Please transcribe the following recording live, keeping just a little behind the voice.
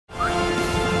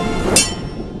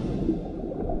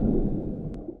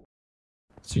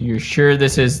So you're sure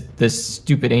this is this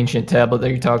stupid ancient tablet that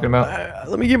you're talking about?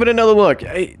 Let me give it another look.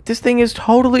 This thing is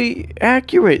totally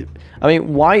accurate. I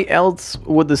mean, why else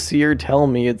would the seer tell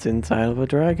me it's inside of a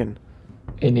dragon?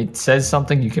 And it says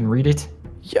something, you can read it?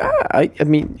 Yeah, I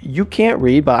mean, you can't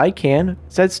read, but I can. It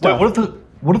said stuff. Wait,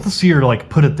 what if the seer like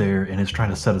put it there and is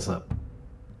trying to set us up?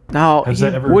 No,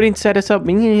 he wouldn't set us up.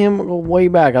 Me and him go way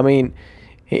back. I mean,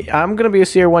 I'm gonna be a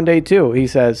seer one day too. He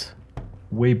says.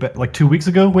 Way back, like 2 weeks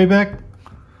ago, way back.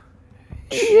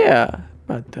 Yeah,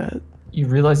 about that. You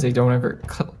realize they don't ever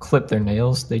clip their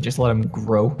nails; they just let them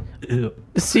grow. Ew.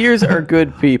 The seers are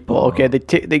good people. Okay,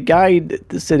 they guide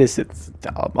the citizens,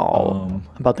 tell them all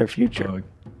about their future.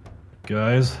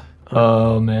 Guys.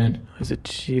 Oh man, there's a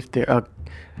chief there.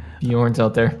 Bjorn's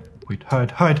out there. Wait,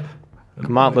 hide.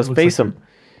 Come on, let's face him.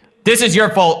 This is your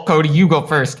fault, Cody. You go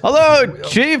first. Hello,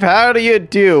 Chief. How do you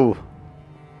do?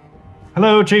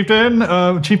 Hello,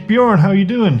 Chieftain. Chief Bjorn, how you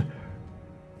doing?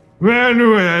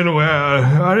 Well,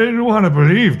 I didn't want to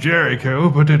believe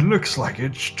Jericho, but it looks like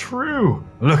it's true.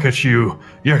 Look at you.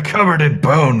 You're covered in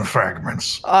bone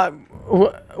fragments.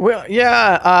 Well,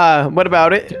 yeah, what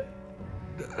about it?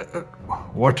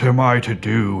 What am I to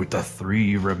do with the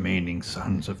 3 remaining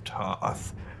sons of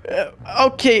Toth?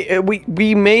 Okay,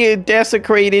 we may have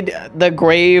desecrated the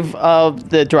grave of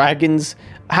the dragons.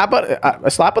 How about a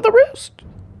slap of the wrist?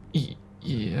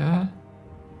 Yeah.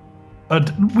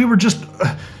 We were just...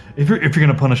 if you're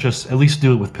gonna punish us, at least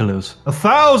do it with pillows.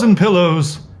 1,000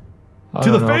 pillows! To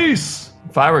the face!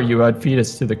 If I were you, I'd feed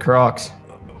us to the Crocs.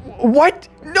 What?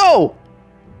 No!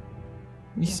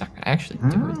 He's not gonna actually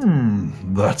do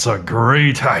it. That's a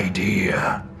great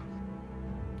idea.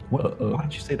 Why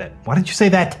did you say that? Why did you say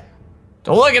that?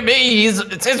 Don't look at me.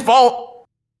 It's his fault.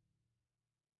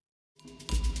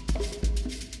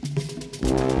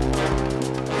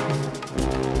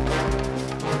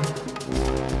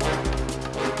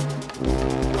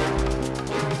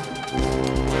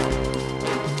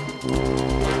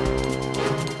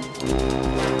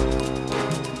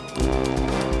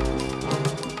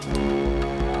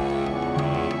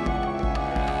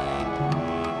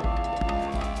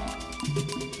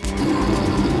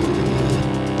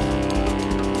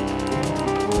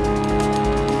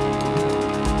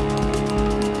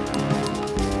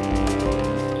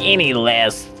 Any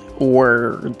last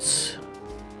words?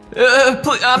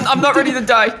 Please, I'm not ready to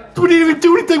die. We didn't even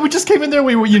do anything. We just came in there.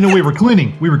 We were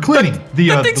cleaning. We were cleaning.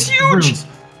 That thing's huge.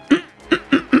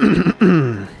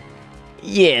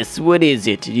 Yes, what is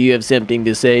it? Do you have something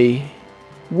to say?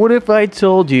 What if I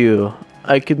told you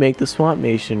I could make the Swamp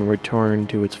Nation return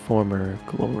to its former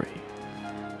glory?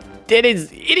 That is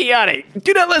idiotic.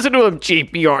 Do not listen to him, Chief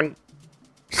Bjorn.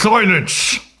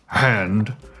 Silence,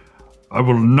 Hand. I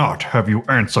will not have you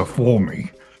answer for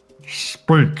me.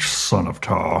 Speak, son of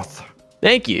Toth.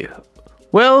 Thank you.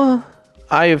 Well,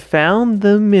 I have found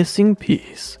the missing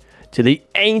piece to the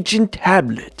ancient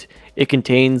tablet. It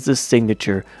contains the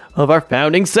signature of our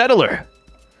founding settler.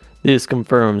 This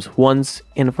confirms once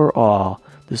and for all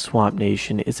the Swamp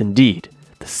Nation is indeed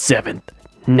the 7th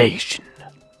nation.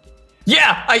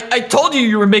 Yeah, I told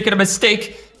you were making a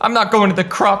mistake. I'm not going to the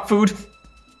crop food.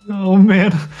 Oh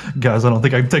man, guys, I don't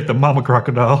think I can take the mama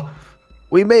crocodile.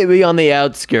 We may be on the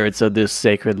outskirts of this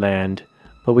sacred land,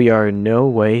 but we are in no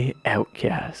way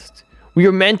outcast. We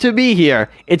are meant to be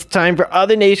here. It's time for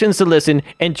other nations to listen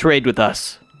and trade with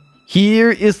us.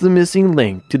 Here is the missing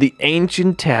link to the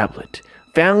ancient tablet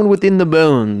found within the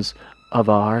bones of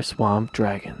our swamp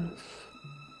dragons.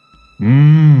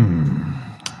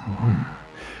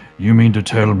 You mean to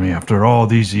tell me after all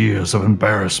these years of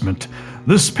embarrassment,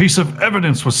 this piece of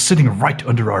evidence was sitting right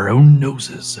under our own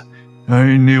noses?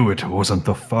 I knew it wasn't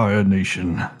the Fire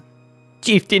Nation.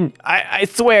 Chieftain, I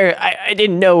swear, I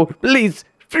didn't know. Please,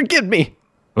 forgive me.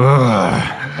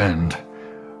 And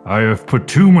I have put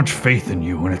too much faith in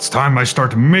you, and it's time I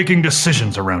start making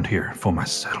decisions around here for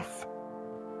myself.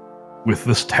 With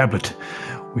this tablet,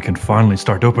 we can finally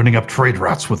start opening up trade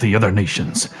routes with the other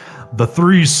nations. The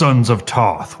 3 sons of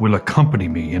Toth will accompany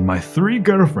me and my 3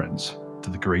 girlfriends to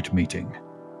the great meeting.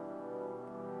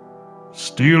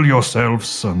 Steel yourselves,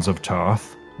 sons of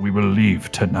Toth. We will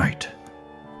leave tonight.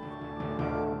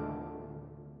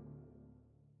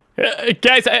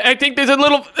 Guys, I think there's a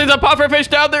pufferfish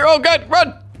down there. Oh God,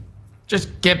 run!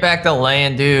 Just get back to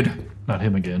land, dude. Not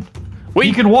him again.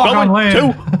 We can walk on land.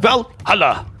 To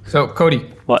Valhalla. So,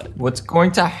 Cody, what's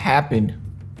going to happen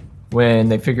when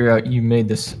they figure out you made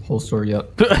this whole story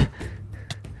up?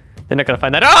 They're not gonna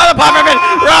find that. Oh, the pufferfish!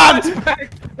 Run!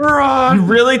 Run! You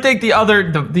really think the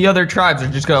other tribes are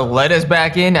just gonna let us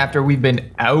back in after we've been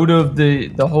out of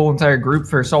the whole entire group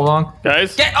for so long?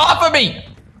 Guys, get off of me!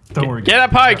 Don't worry. Get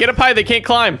up high. Get up high. They can't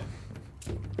climb.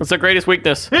 That's their greatest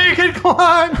weakness. He can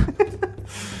climb.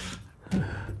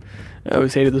 I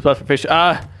always hated this spot for fish.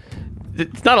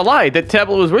 It's not a lie. That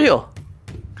tablet was real.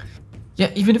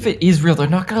 Yeah, even if it is real, they're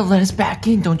not gonna let us back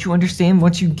in. Don't you understand?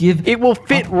 Once you give It will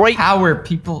fit right. power,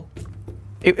 people.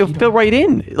 It'll fit right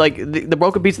in. Like the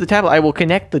broken piece of the tablet, I will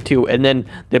connect the two, and then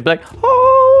they'll be like,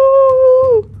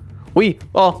 "Oh, we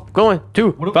are going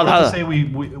to What if Valhalla." they say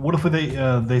what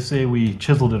if they say we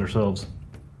chiseled it ourselves?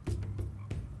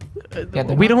 Yeah,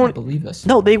 they're We not gonna don't- believe us.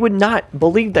 No, they would not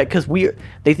believe that because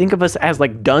they think of us as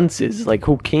like dunces, like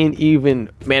who can't even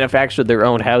manufacture their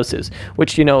own houses.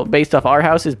 Which based off our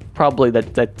houses, probably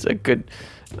that's a good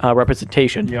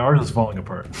representation. Yeah, ours is falling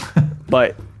apart.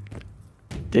 But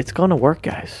it's gonna work,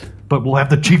 guys. But we'll have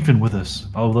the chieftain with us,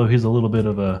 although he's a little bit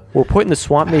of a. We're putting the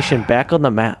Swamp Nation back on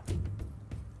the map.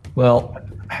 Well,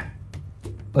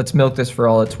 let's milk this for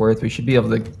all it's worth. We should be able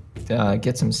to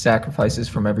get some sacrifices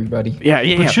from everybody. Yeah.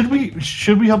 But should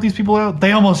we help these people out?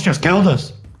 They almost just killed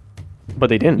us. But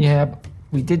they didn't. Yeah,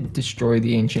 we did destroy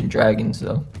the ancient dragons,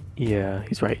 though. Yeah,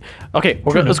 he's right. Okay,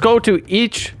 let's go to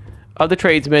each of the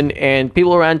tradesmen and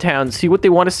people around town, see what they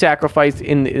want to sacrifice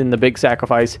in the big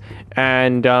sacrifice.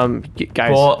 And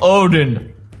guys, For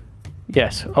Odin.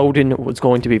 yes, Odin was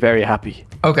going to be very happy.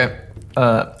 Okay.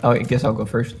 I guess I'll go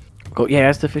first. Go, yeah,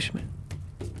 ask the fisherman.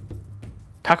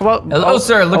 Talk about. Hello,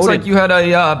 sir. Looks Odin. like you had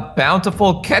a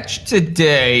bountiful catch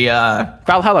today.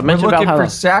 Valhalla. We're Mention looking Valhalla. for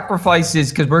sacrifices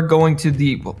because we're going to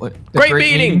the Great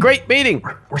meeting. Great meeting.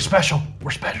 We're special. We're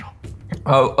special.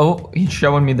 Oh, he's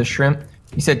showing me the shrimp.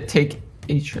 He said take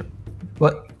a shrimp.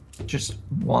 What? Just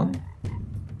one?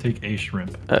 Take a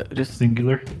shrimp. Just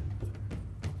Singular.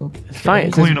 it's fine.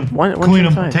 It's Clean just them. one Clean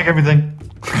shrimp's them. fine. Take everything.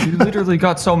 You literally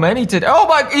got so many today. Oh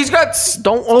my! He's got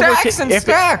Don't stacks and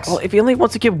stacks. Well, if he only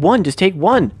wants to give one, just take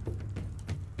one.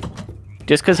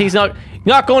 Just because he's not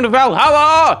going to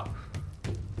Valhalla,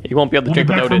 he won't be able to We'll be drink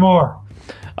back without for it. more.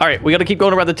 All right, we got to keep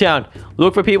going around the town.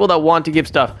 Look for people that want to give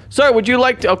stuff. Sir, would you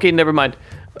like to? Okay, never mind.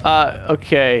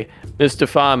 Okay, Mr.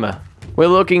 Farmer, we're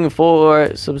looking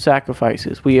for some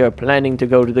sacrifices. We are planning to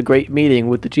go to the great meeting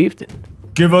with the chieftain.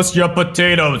 Give us your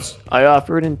potatoes. I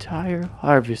offer an entire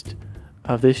harvest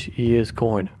of this year's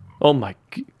corn. Oh my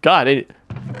God!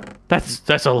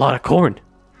 That's a lot of corn.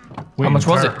 Wait, How much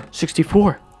was it?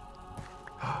 64.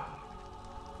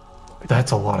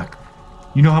 That's a lot of.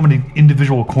 You know how many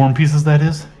individual corn pieces that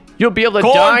is? You'll be able to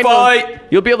Corn dine. fight!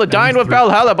 You'll be able to dine with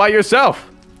Valhalla by yourself.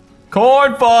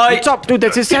 Corn fight. What's up, dude?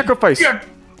 That's his sacrifice. Yeah.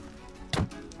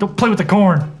 Don't play with the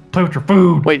corn. Play with your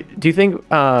food. Wait, do you think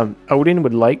Odin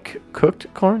would like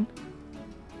cooked corn?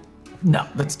 No,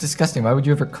 that's disgusting. Why would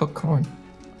you ever cook corn?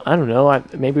 I don't know.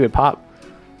 Maybe it would pop.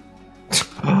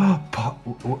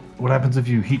 What happens if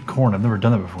you heat corn? I've never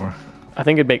done that before. I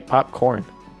think it'd make popcorn.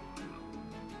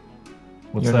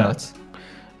 What's You're that? nuts.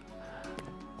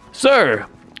 Sir,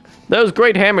 those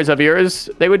great hammers of yours,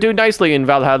 they would do nicely in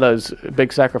Valhalla's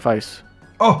big sacrifice.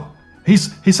 Oh, he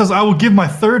says I will give my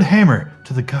third hammer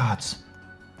to the gods.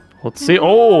 Let's see.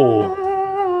 Oh,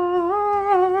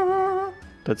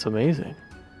 that's amazing.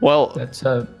 Well, That's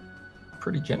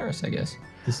pretty generous, I guess.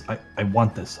 I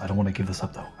want this. I don't want to give this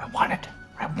up though. I want it.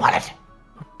 I want it.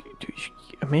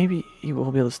 maybe you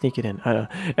will be able to sneak it in. I don't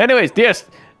know. Anyways, yes,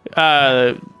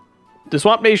 the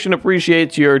Swamp Nation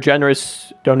appreciates your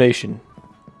generous donation.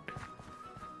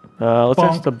 Let's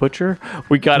ask the butcher.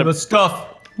 We gotta. The stuff.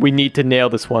 We need to nail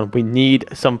this one. We need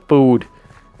some food.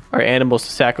 Our animals to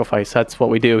sacrifice. That's what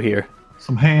we do here.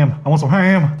 Some ham. I want some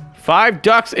ham. 5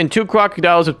 ducks and 2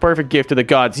 crocodiles with perfect gift to the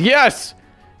gods. Yes!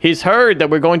 He's heard that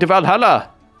we're going to Valhalla.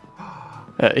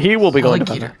 He will be going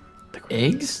to Valhalla.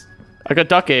 Eggs? I got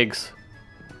duck eggs.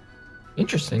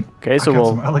 Interesting. Okay, so I got we'll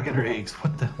some alligator eggs.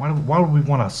 What the? Why would we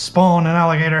want to spawn an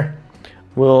alligator?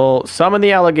 we'll summon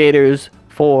the alligators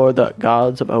for the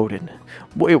gods of Odin.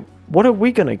 Wait, what are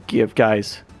we gonna give,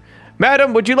 guys?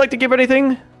 Madam, would you like to give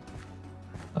anything?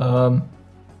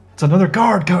 It's another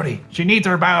guard, Cody. She needs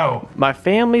her bow. My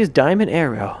family's diamond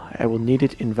arrow. I will need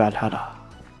it in Valhalla.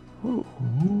 Ooh,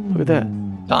 look at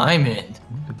that. Diamond.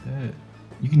 Look at that.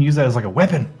 You can use that as like a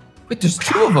weapon. Wait, there's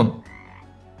 2 of them.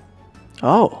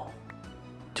 Oh,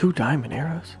 2 diamond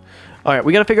arrows. All right,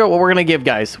 we gotta figure out what we're gonna give,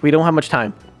 guys. We don't have much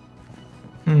time.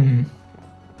 I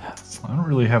don't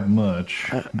really have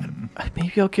much.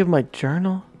 Maybe I'll give my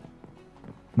journal.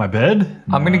 My bed?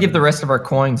 I'm gonna give the rest of our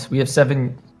coins. We have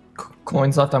 7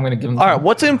 coins left. I'm gonna give them. All right,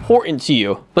 what's important to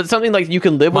you? But something like you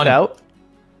can live Money. without.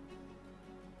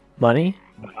 Money?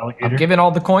 Alligator? I'm giving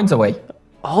all the coins away.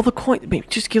 All the coins. Maybe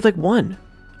just give like 1.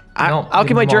 No, I'll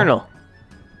give my them all. journal.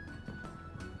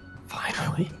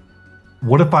 Finally.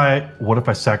 What if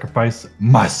I sacrifice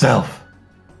myself?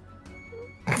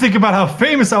 Think about how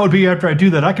famous I would be after I do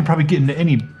that. I could probably get into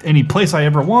any place I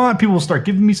ever want. People will start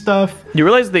giving me stuff. You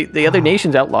realize the other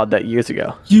nations outlawed that years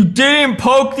ago. You didn't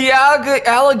poke the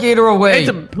alligator away.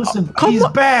 Listen, he's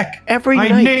back. Every I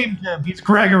night. named him. He's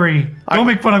Gregory. Don't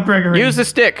make fun of Gregory. Use the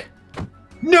stick.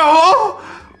 No.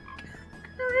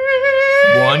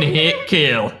 One hit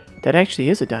kill. That actually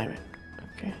is a diamond.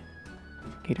 Okay.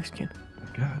 Gator skin.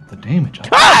 God, the damage. He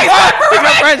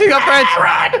got friends. He got friends.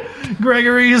 Run!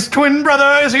 Gregory's twin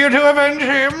brother is here to avenge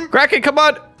him. Kraken, come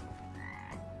on.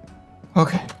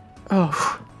 Okay.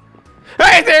 Oh.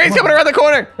 Hey, there he's coming around the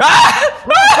corner.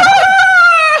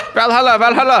 Valhalla,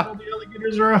 Valhalla. The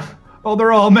alligators are. Oh,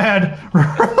 they're all mad.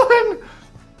 Run!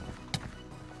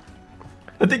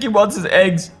 I think he wants his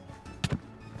eggs.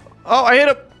 Oh, I hit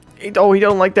him. He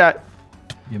don't like that.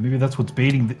 Yeah, maybe that's what's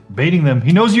baiting them.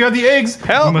 He knows you have the eggs.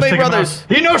 Help We must me, take him out. brothers.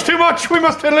 He knows too much. We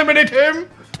must eliminate him.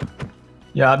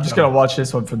 Yeah, I'm just gonna watch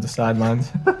this one from the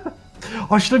sidelines. Oh,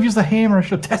 I should have used the hammer. I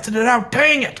should have tested it out.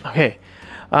 Dang it. Okay.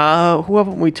 Who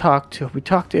haven't we talked to? We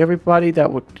talked to everybody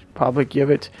that would probably give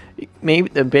it. Maybe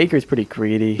the baker's pretty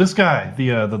greedy. This guy,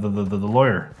 the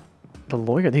lawyer. The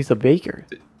lawyer, he's the baker.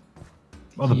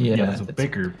 Oh, Yeah, there's a that's-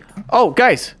 baker. Oh,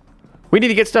 guys, we need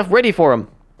to get stuff ready for him.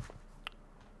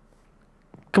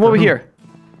 Come over here.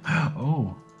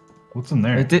 Oh, what's in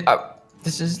there?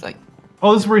 This is like,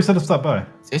 Oh, this is where he said to stop by.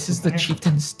 this is the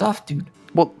chieftain's stuff, dude.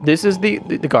 Well, this is the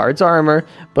guard's armor,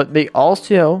 but they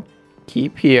also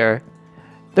keep here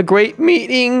the great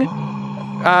meeting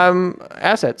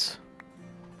assets.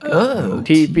 Oh,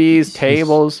 TPs,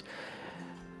 tables.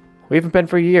 We haven't been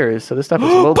for years, so this stuff is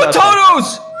a little dusty.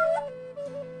 potatoes!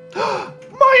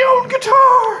 My own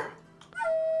guitar.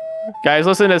 Guys,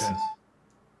 listen to this.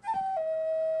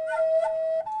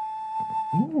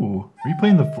 Ooh, are you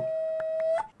playing the?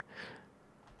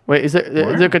 Wait, is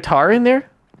there a guitar in there?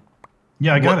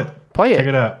 Yeah, I got What? it. Play Check it.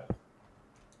 it out.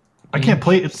 I can't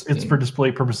play it. It's for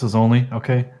display purposes only.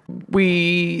 Okay.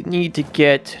 We need to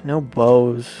get no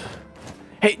bows.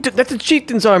 Hey, that's a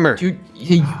chieftain's armor. Dude,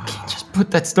 you can't just put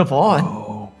that stuff on.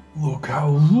 Oh, look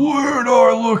how weird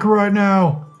I look right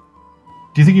now.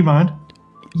 Do you think you mind?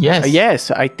 Yes.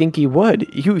 Yes, I think he would.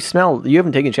 You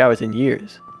haven't taken showers in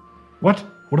years. What?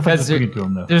 What if I just Because bring it to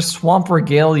him though? there's swamp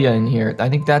regalia in here. I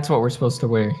think that's what we're supposed to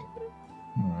wear.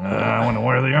 I want to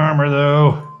wear the armor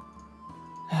though.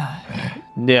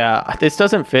 Yeah, this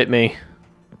doesn't fit me.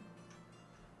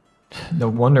 No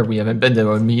wonder we haven't been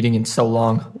to a meeting in so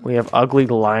long. We have ugly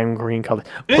lime green color.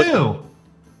 Ew!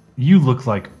 You look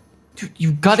like. Dude,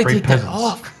 you gotta Straight take that peasants.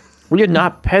 off. We are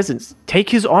not peasants. Take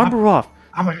his armor off.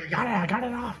 I got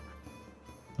it off.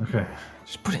 Okay.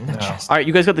 Just put it in the chest. All right,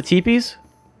 you guys got the teepees?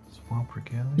 Swamp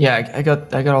regalia. Yeah, I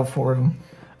got all four of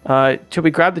them. Should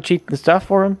we grab the chieftain stuff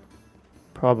for him?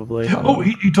 Probably. Oh,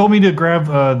 he told me to grab.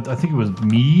 I think it was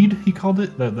mead. He called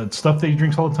it that stuff that he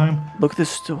drinks all the time. Look at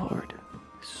this sword.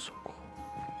 So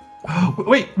cool.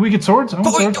 Wait, we get swords. I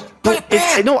want swords. Put it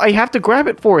back. No, I have to grab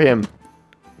it for him.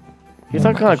 He's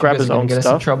not gonna You grab guys his are gonna own get us in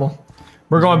stuff. trouble.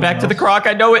 We're going back to the croc.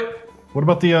 I know it. What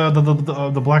about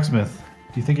the blacksmith?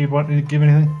 Do you think he'd want to give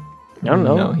anything? I don't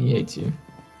know. No, he hates you.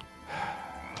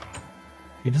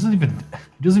 He doesn't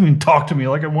even talk to me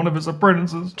like I'm one of his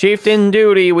apprentices. Chieftain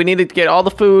duty. We need to get all the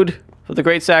food for the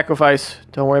great sacrifice.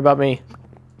 Don't worry about me.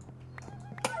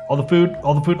 All the food.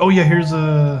 Oh yeah, here's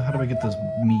how do I get this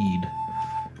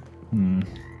mead?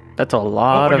 That's a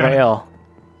lot I of got it. ale.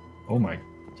 Oh my. Do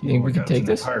you think we can take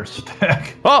this? Entire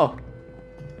stack. Oh,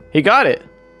 he got it.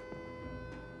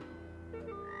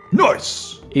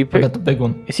 Nice. He I picked. got the big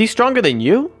one. Is he stronger than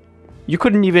you? You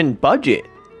couldn't even budge it.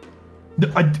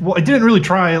 I didn't really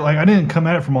try. Like I didn't come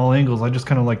at it from all angles. I just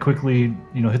kind of like quickly,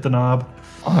 hit the knob.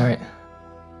 All right,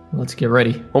 let's get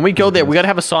ready. When we go there, we gotta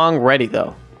have a song ready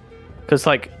though, because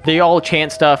like they all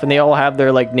chant stuff and they all have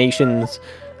their like nations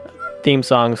theme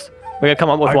songs. We gotta come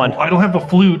up with one. I don't have a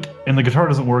flute and the guitar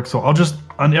doesn't work, so I'll just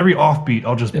on every offbeat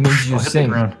I'll just That means you I'll hit the sing.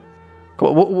 ground.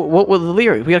 What were the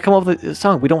lyrics? We gotta come up with a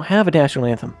song. We don't have a national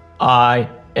anthem. I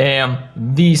am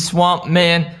the swamp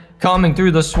man coming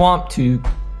through the swamp to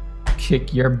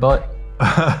kick your butt.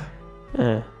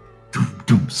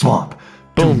 Doom swamp.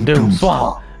 Boom, doom,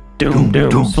 swamp. Doom,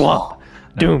 doom, swamp.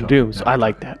 Doom, don't- doom. I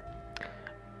like that.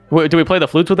 Do we play the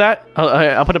flutes with that?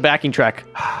 I'll put a backing track.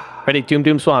 Ready? Doom,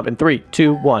 doom, swamp. In 3,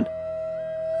 2, 1.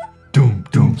 Doom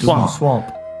Swamp.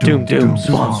 Swamp. Doom, doom,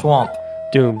 swamp. Swamp.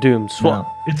 Doom, doom, swamp.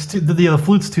 It's too the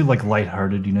flute's too like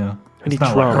lighthearted, We It's need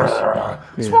not drums.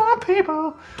 like swamp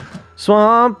people.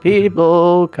 Swamp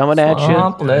people coming at you.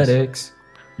 Swampletics.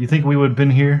 You think we would have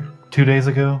been here 2 days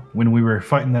ago when we were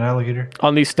fighting that alligator?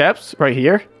 On these steps right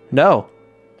here? No.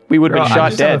 We would have been I shot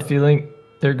just have dead. a feeling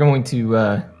they're going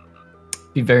to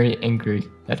be very angry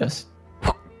at us.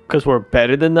 Because we're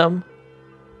better than them?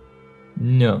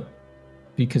 No,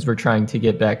 because we're trying to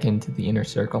get back into the inner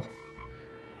circle.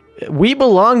 We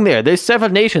belong there. There's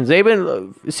 7 nations. They've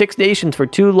been 6 nations for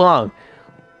too long.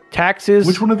 Taxes.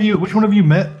 Which one of you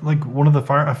met like one of the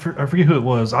fire? I forget who it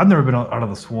was. I've never been out of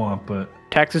the swamp, but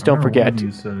Taxes, I don't remember one forget. of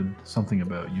you said something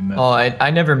about you met. Oh, I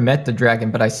never met the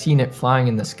dragon, but I seen it flying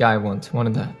in the sky once. One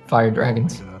of the fire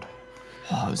dragons. God.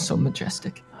 Oh, it was so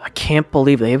majestic. I can't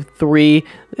believe they have 3.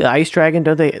 The ice dragon,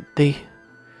 don't they? There's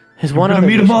We're one gonna other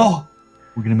meet them nation. all.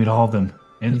 We're gonna meet all of them.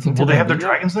 You And think will they're they have their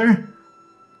gonna dragons there?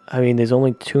 I mean, there's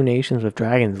only 2 nations with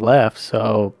dragons left,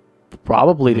 so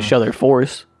probably to show their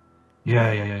force.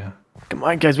 Yeah. Come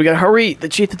on, guys, we gotta hurry. The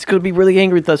chieftain's gonna be really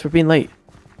angry with us for being late.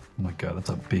 Oh my God, that's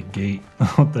a big gate.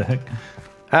 What the heck?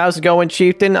 How's it going,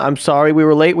 chieftain? I'm sorry we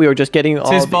were late. We were just getting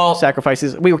all his the fault.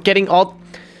 sacrifices. We're getting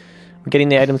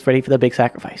the items ready for the big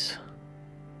sacrifice.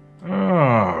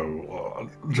 Oh,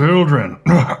 children.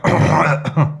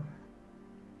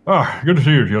 Good to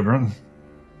see you, children.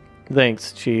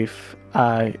 Thanks, chief.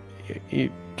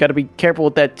 You gotta be careful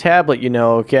with that tablet,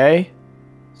 okay?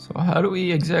 So how do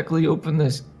we exactly open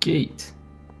this gate?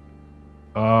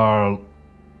 Well,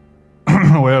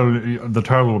 the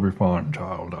title will be fine,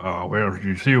 child. Well,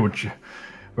 you see what you...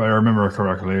 If I remember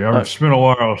correctly, it's been a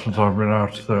while since I've been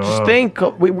out, so... Just think,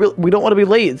 we don't want to be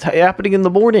late. It's happening in the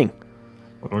morning.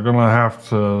 We're gonna have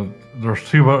to... There's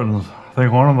 2 buttons. I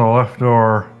think one on the left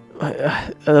door,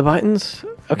 The buttons?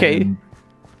 Okay. and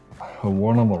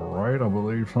one on the right, I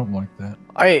believe, something like that.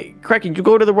 Alright, Kraken, you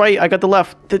go to the right. I got the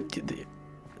left.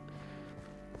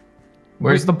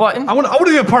 Where's the button? I want to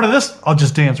be a part of this. I'll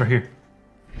just dance right here.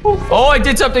 Oh, I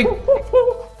did something.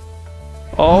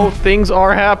 Oh, things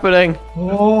are happening.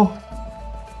 Oh.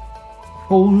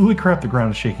 Holy crap, the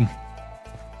ground is shaking.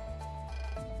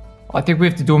 I think we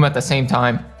have to do them at the same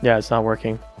time. Yeah, it's not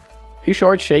working. Are you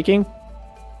sure it's shaking?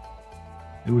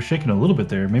 It was shaking a little bit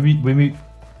there. Maybe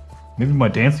my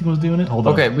dancing was doing it. Hold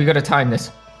on. Okay, we gotta time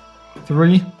this.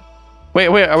 3, Wait,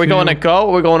 are we going to go?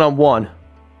 Or we're going on 1?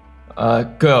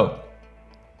 go.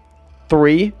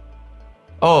 3?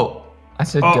 Oh, I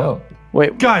said Oh. go.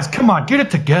 Wait, Guys, come on, get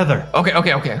it together. Okay.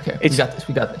 We It's- got this.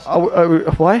 We got this.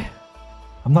 what?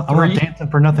 I'm not 3, dancing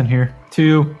for nothing here.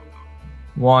 2,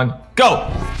 1,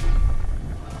 go.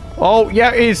 Oh,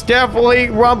 yeah, it's definitely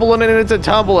rumbling and it's a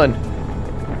tumbling.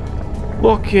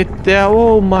 Look at that.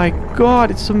 Oh my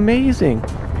god, it's amazing.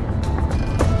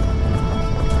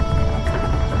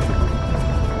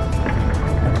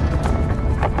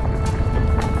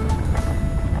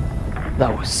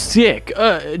 That was sick.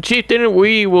 Chieftain,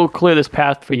 we will clear this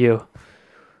path for you.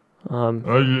 Yeah,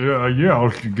 I'll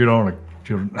get on it,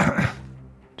 children.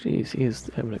 Jeez, he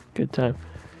is having a good time.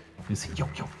 Is he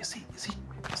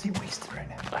wasted right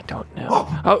now? I don't know.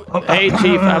 Oh, hey,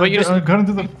 Chief, how about you just Gonna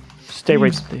do the... stay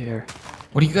right there?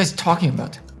 What are you guys talking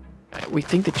about? We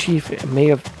think the Chief may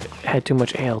have had too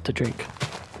much ale to drink.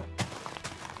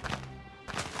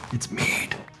 It's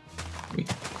mead. We,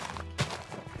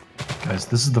 Guys,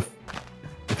 this is the...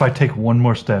 If I take one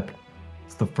more step,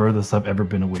 it's the furthest I've ever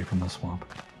been away from the swamp.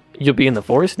 You'll be in the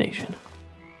Forest Nation.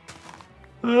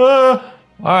 all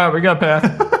right, we got a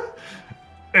path.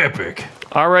 Epic.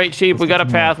 All right, Chief, we got a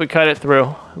path. We cut it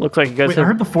through. Looks like you guys Wait, I have...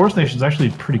 heard the Forest Nation's actually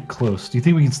pretty close. Do you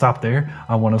think we can stop there?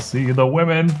 I want to see the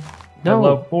women. No. I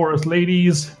love forest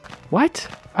ladies. What?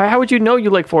 How would you know you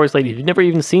like forest ladies? You've never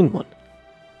even seen one.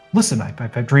 Listen, I've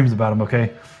had dreams about them,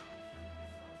 okay?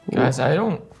 Guys, I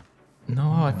don't know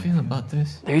how I feel about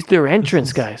this. There's their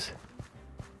entrance, guys.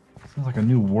 Sounds like a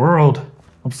new world.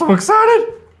 I'm so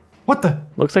excited. What the?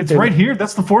 Looks like it's they're- right here.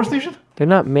 That's the Forest Nation? They're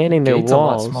not manning their Gate's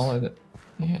walls. a lot smaller than.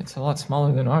 Yeah, it's a lot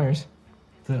smaller than ours.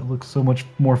 That looks so much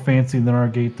more fancy than our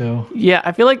gate, though. Yeah,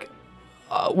 I feel like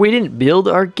we didn't build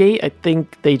our gate. I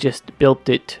think they just built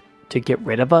it to get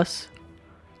rid of us,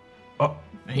 Oh,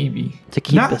 Maybe. to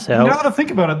keep now, us out. now that I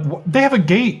think about it, they have a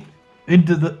gate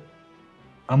into the...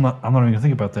 I'm not even gonna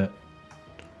think about that.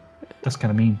 That's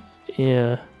kind of mean.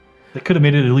 Yeah. They could have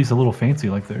made it at least a little fancy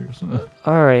like theirs.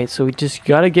 All right, so we just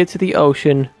gotta get to the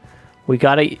ocean. We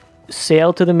gotta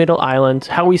sail to the Middle Islands.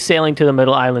 How are we sailing to the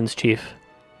Middle Islands, Chief?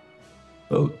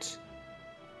 Boats.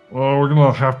 Well, we're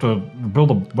gonna have to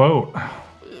build a boat.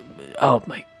 Oh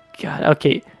my god.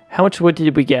 Okay, how much wood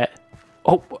did we get?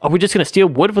 Oh, are we just gonna steal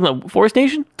wood from the Forest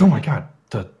Nation? Oh my god.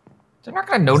 They're not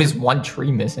gonna notice one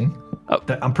tree missing.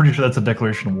 I'm pretty sure that's a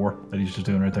declaration of war that he's just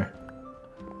doing right there.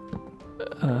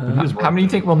 How many do you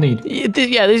think we'll need?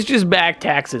 Yeah, these are just back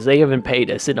taxes. They haven't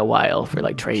paid us in a while for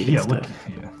like trade Yeah, and look. stuff.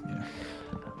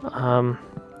 Yeah.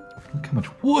 Look how much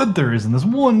wood there is in this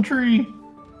one tree.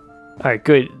 All right,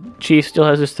 good. Chief still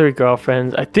has his 3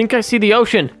 girlfriends. I think I see the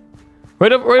ocean.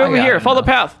 Right over got here. it Follow the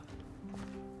now. path.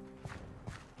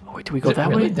 Oh, wait, do we go Is it that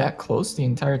really way? that close the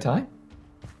entire time?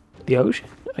 The ocean?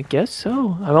 I guess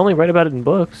so. I've only read about it in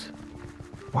books.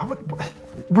 Why would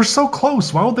we're so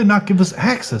close? Why would they not give us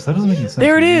access? That doesn't make any sense.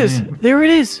 There it is. Man. There it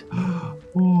is.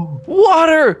 Ooh.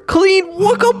 Water. Clean.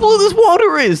 Look how blue this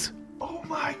water is. Oh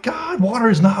my God! Water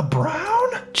is not brown.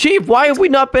 Chief, why have we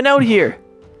not been out here?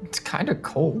 It's kind of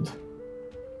cold.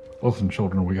 Listen,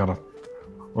 children, we gotta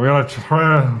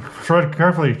tread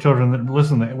carefully, children.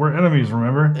 Listen, we're enemies,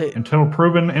 remember? Until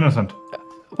proven innocent.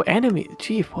 Enemy.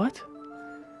 Chief, what?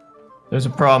 There's a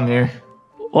problem here.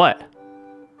 What?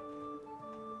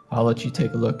 I'll let you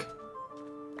take a look.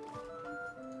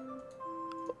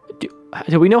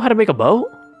 Do we know how to make a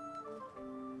boat?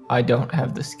 I don't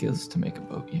have the skills to make a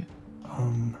boat yet.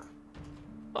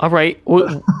 All right.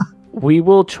 We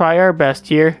will try our best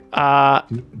here.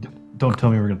 Don't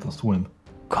tell me we're gonna swim.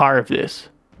 Carve this.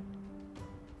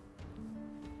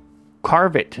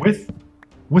 Carve it.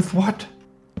 With what?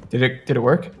 Did it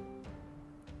work?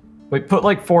 Wait, put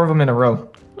like 4 of them in a row.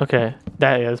 Okay.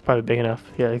 That's probably big enough.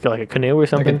 Yeah, like a canoe or Like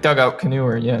something. a dugout canoe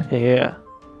or yeah. Yeah.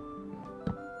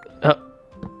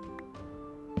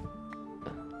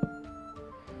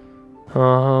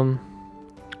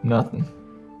 Nothing.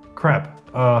 Crap.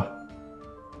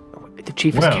 The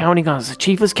chief is Well. counting on us. The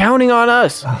chief is counting on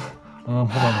us. Hold on.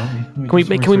 Let me Can we just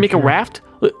make a research here. raft?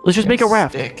 Let's just make a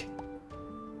raft. Stick.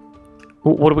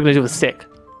 What are we gonna do with a stick?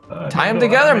 Tie them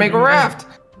together, make a raft.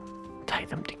 Tie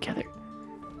them together.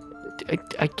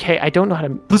 I can't. I don't know how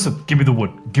to. Listen, give me the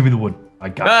wood. Give me the wood. I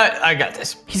got it. I got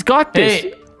this. He's got this.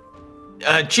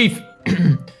 Hey, Chief,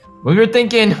 we were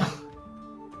thinking.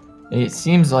 It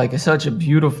seems like such a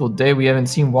beautiful day. We haven't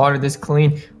seen water this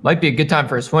clean. Might be a good time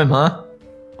for a swim, huh?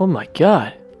 Oh my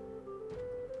god.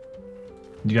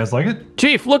 You guys like it?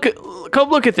 Chief, come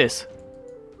look at this.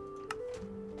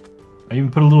 I even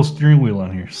put a little steering wheel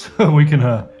on here so we can,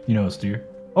 steer.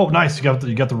 Oh, nice! You got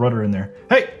the rudder in there.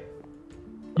 Hey,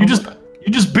 you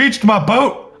just beached my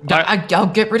boat. I'll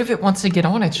get rid of it once I get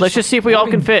on it. Let's just see if we all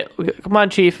can fit. Come on,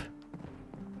 Chief.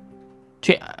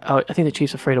 Oh, I think the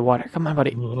Chief's afraid of water. Come on,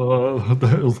 buddy. What the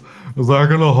hell? Is that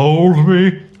gonna hold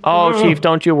me? Oh, Chief,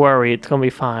 don't you worry. It's gonna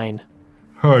be fine.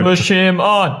 Alright. Push him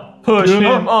on. Push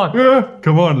him on. Yeah,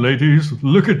 come on, ladies.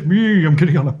 Look at me. I'm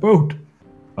getting on a boat.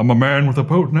 I'm a man with a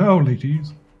boat now,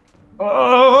 ladies.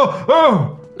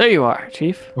 Oh. There you are,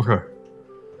 Chief. Okay.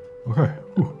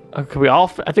 Ooh. Can we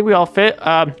all? I think we all fit.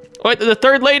 Wait, the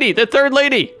third lady. The third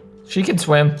lady. She can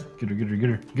swim. Get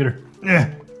her.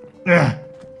 Yeah.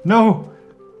 No,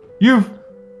 you've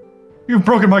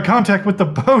broken my contact with the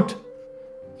boat.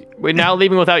 We're now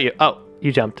leaving without you. Oh,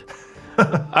 you jumped.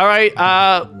 All right.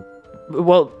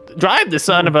 Well, drive the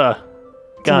son of a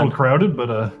It's a gun. little crowded,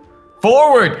 but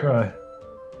Forward. try.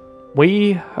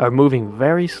 We are moving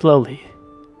very slowly.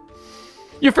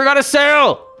 You forgot a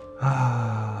sail.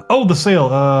 Oh, the sail.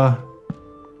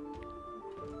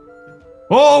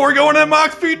 Oh, we're going at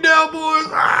max speed now, boys.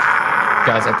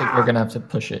 Guys, I think we're gonna have to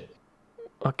push it.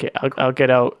 Okay, I'll get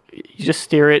out. You just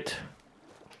steer it.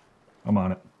 I'm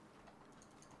on it.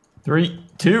 3,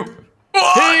 2.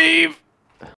 Heave.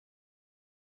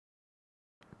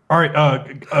 All right,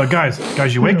 guys,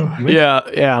 you wake? You wake?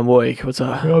 Yeah, I'm awake. What's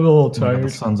up? I'm a little The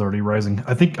sun's already rising.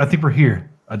 I think we're here.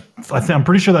 I'm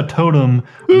pretty sure that totem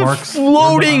marks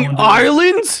Floating where the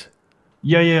islands?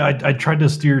 Yeah. I tried to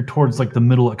steer towards like the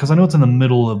middle because I know it's in the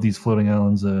middle of these floating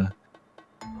islands.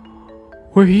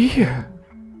 We're here.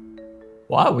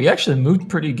 Wow, we actually moved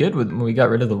pretty good when we got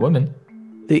rid of the women.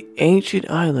 The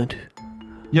ancient island.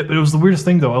 Yeah, it was the weirdest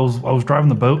thing though. I was driving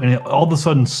the boat and it all of a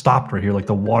sudden stopped right here. Like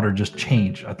the water just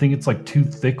changed. I think it's like too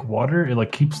thick water. It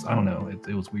like keeps. I don't know.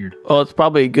 It was weird. Well, it's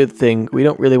probably a good thing. We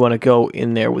don't really want to go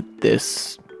in there with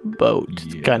this boat.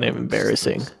 It's kind of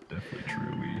embarrassing. That's definitely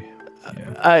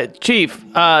true. Chief,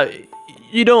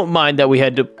 you don't mind that we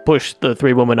had to push the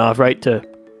 3 women off, right? To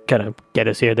kind of get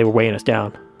us here. They were weighing us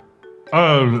down.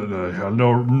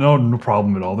 No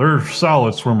problem at all. They're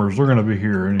solid swimmers. They're gonna be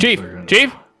here. Any Chief, second.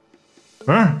 Chief,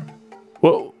 Huh?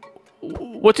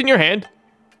 what's in your hand?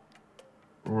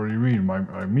 What do you mean?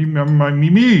 My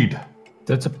mead.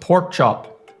 That's a pork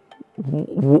chop.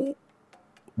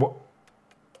 What?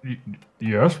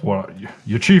 Yes. What?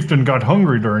 Your chieftain got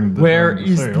hungry during the. Where during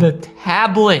the is sale. the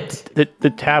tablet? The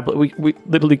tablet. We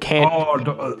literally can't.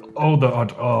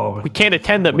 We can't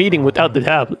attend the meeting without the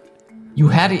tablet. You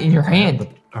had it in your hand.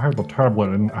 I had the tablet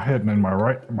and I had it in my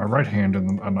right hand,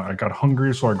 and I got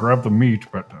hungry, so I grabbed the meat.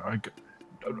 But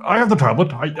I have the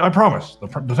tablet. I promise. The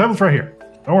tablet's right here.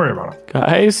 Don't worry about it.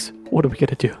 Guys, what are we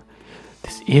gonna do?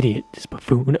 This idiot, this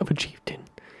buffoon of a chieftain.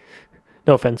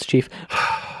 No offense, Chief.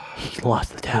 He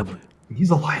lost the tablet. He's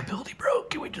a liability, bro.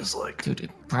 Can we just like... Dude, he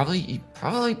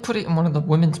probably put it in one of the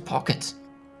women's pockets.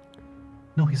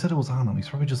 No, he said it was on him. He's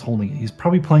probably just holding it. He's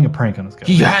probably playing a prank on this guy.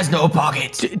 He has no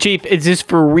pockets. Chief, is this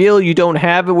for real? You don't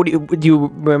have it? Do you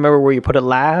remember where you put it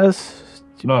last?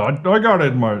 No, I got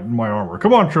it in my armor.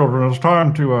 Come on, children. It's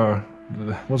time to,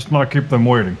 let's not keep them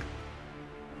waiting.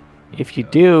 If you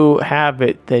do have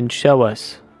it, then show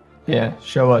us. Yeah,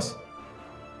 show us.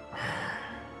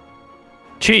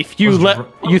 Chief, you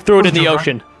threw it in the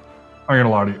ocean. I ain't gonna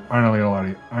lie to you. I ain't gonna lie to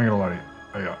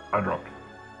you.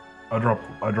 I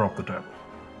dropped the tablet.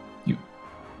 You.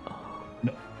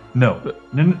 No.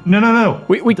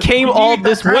 We came all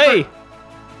this way.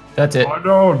 That's it. I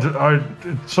know.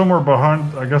 It's somewhere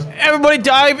behind, I guess. Everybody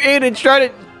dive in and try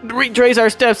to retrace our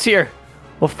steps here.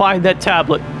 We'll find that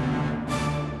tablet.